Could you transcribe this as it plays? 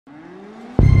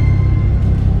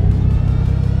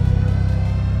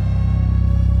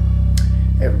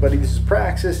Hey everybody, this is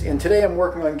Praxis, and today I'm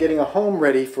working on getting a home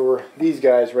ready for these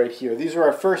guys right here. These are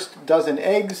our first dozen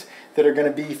eggs that are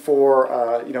going to be for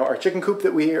our chicken coop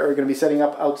that we are going to be setting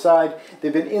up outside.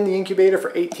 They've been in the incubator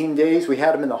for 18 days. We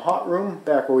had them in the hot room,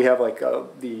 back where we have like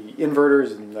the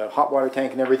inverters and the hot water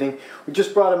tank and everything. We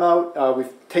just brought them out.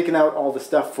 We've taken out all the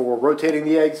stuff for rotating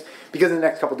the eggs because in the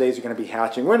next couple days they're going to be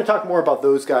hatching. We're going to talk more about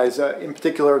those guys, in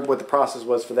particular what the process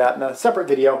was for that in a separate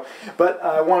video. But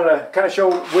I wanted to kind of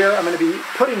show where I'm going to be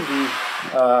putting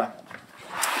the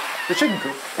chicken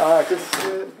coop, because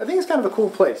I think it's kind of a cool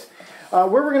place. Where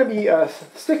we're going to be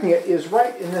sticking it is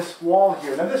right in this wall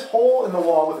here. Now this hole in the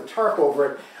wall with a tarp over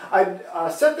it, I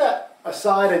set that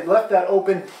aside. I left that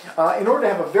open in order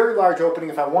to have a very large opening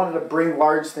if I wanted to bring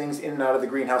large things in and out of the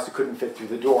greenhouse that couldn't fit through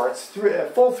the door. It's a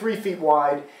full 3 feet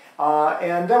wide,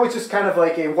 and that was just kind of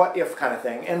like a what if kind of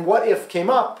thing. And what if came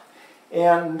up,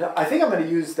 and I think I'm going to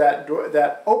use that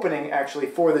opening actually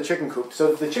for the chicken coop.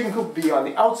 So the chicken coop will be on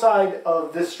the outside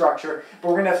of this structure, but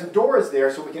we're going to have some doors there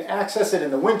so we can access it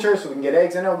in the winter so we can get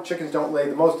eggs. I know chickens don't lay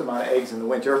the most amount of eggs in the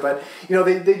winter, but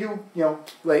they do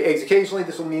lay eggs occasionally.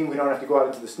 This will mean we don't have to go out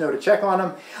into the snow to check on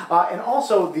them. And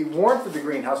also the warmth of the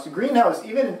greenhouse. The greenhouse,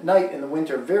 even at night in the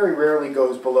winter, very rarely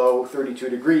goes below 32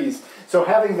 degrees. So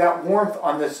having that warmth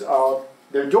on this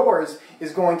their doors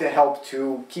is going to help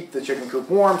to keep the chicken coop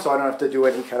warm, so I don't have to do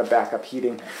any kind of backup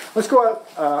heating. Let's go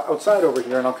outside over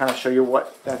here and I'll kind of show you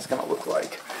what that's going to look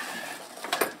like.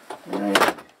 All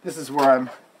right. This is where I've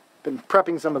been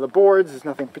prepping some of the boards. There's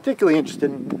nothing particularly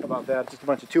interesting about that, just a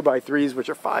bunch of 2x3s, which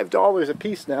are $5 a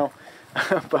piece now.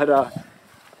 But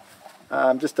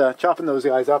I'm just chopping those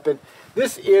guys up, and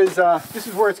this is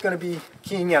where it's going to be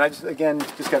keying in. I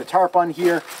just got a tarp on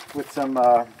here with some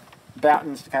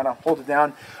battens to kind of hold it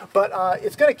down, but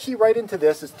it's going to key right into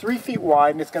this. It's 3 feet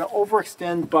wide and it's going to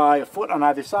overextend by a foot on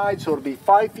either side, so it'll be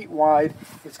 5 feet wide.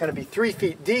 It's going to be 3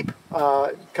 feet deep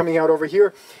coming out over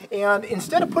here, and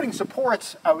instead of putting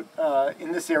supports out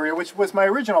in this area, which was my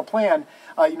original plan,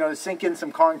 to sink in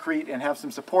some concrete and have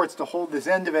some supports to hold this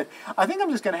end of it, I think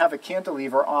I'm just going to have a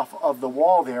cantilever off of the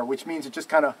wall there, which means it just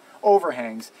kind of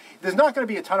overhangs. There's not going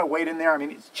to be a ton of weight in there. I mean,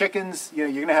 it's chickens,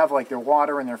 you're going to have like their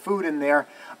water and their food in there,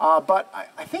 but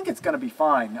I think it's going to be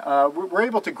fine. We're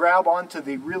able to grab onto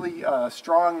the really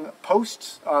strong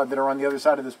posts that are on the other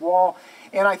side of this wall,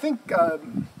 and I think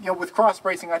with cross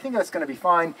bracing, I think that's going to be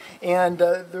fine. And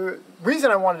the reason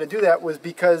I wanted to do that was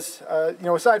because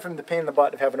aside from the pain in the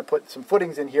butt of having to put some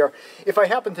footings in here, if I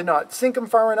happen to not sink them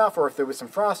far enough, or if there was some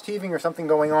frost heaving or something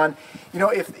going on,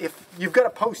 if you've got a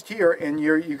post here and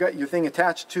you got your thing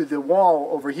attached to the wall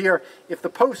over here, if the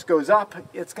post goes up,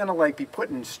 it's going to like be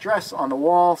putting stress on the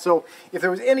wall. So if there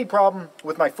was any problem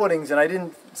with my footings and I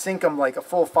didn't sink them like a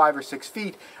full 5 or 6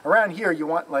 feet, around here you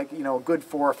want like a good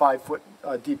 4 or 5 foot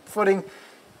deep footing.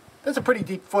 That's a pretty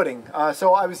deep footing.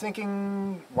 So I was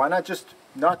thinking, why not just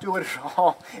not do it at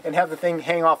all and have the thing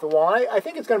hang off the wall? I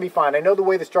think it's going to be fine. I know the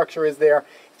way the structure is there.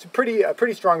 It's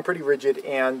pretty strong, pretty rigid,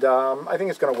 and I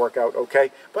think it's going to work out okay.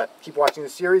 But keep watching the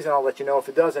series and I'll let you know if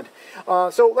it doesn't.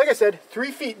 So like I said, 3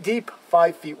 feet deep,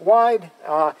 5 feet wide,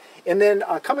 and then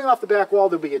coming off the back wall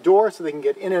there'll be a door so they can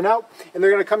get in and out, and they're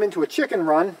going to come into a chicken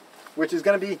run, which is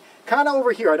going to be kind of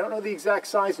over here. I don't know the exact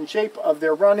size and shape of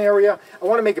their run area. I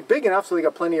want to make it big enough so they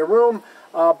got plenty of room,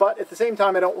 but at the same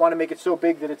time I don't want to make it so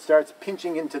big that it starts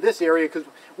pinching into this area, because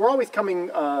we're always coming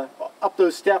up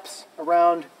those steps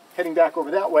around, heading back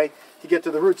over that way to get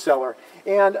to the root cellar.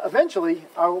 And eventually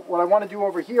what I want to do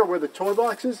over here where the toy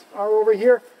boxes are over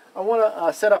here, I want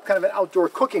to set up kind of an outdoor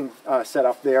cooking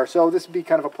setup there. So this would be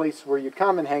kind of a place where you'd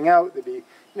come and hang out. There'd be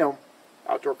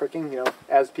outdoor cooking,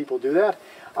 as people do that.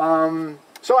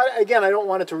 So again, I don't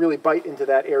want it to really bite into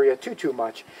that area too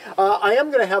much. I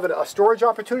am going to have a storage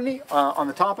opportunity on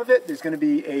the top of it. There's going to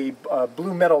be a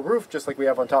blue metal roof, just like we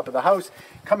have on top of the house,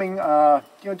 coming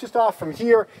just off from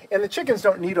here. And the chickens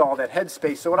don't need all that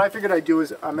headspace. So what I figured I'd do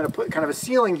is I'm going to put kind of a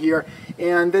ceiling here,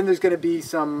 and then there's going to be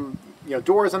some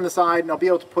doors on the side, and I'll be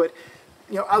able to put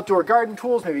outdoor garden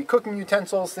tools, maybe cooking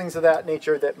utensils, things of that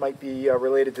nature that might be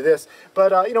related to this.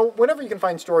 But, whenever you can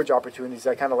find storage opportunities,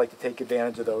 I kind of like to take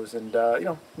advantage of those and,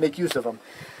 make use of them.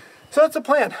 So that's the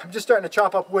plan. I'm just starting to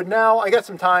chop up wood now. I got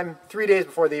some time, 3 days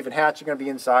before they even hatch. I'm going to be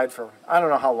inside for, I don't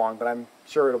know how long, but I'm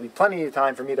sure it'll be plenty of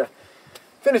time for me to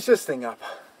finish this thing up.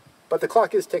 But the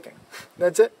clock is ticking.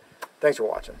 That's it. Thanks for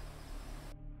watching.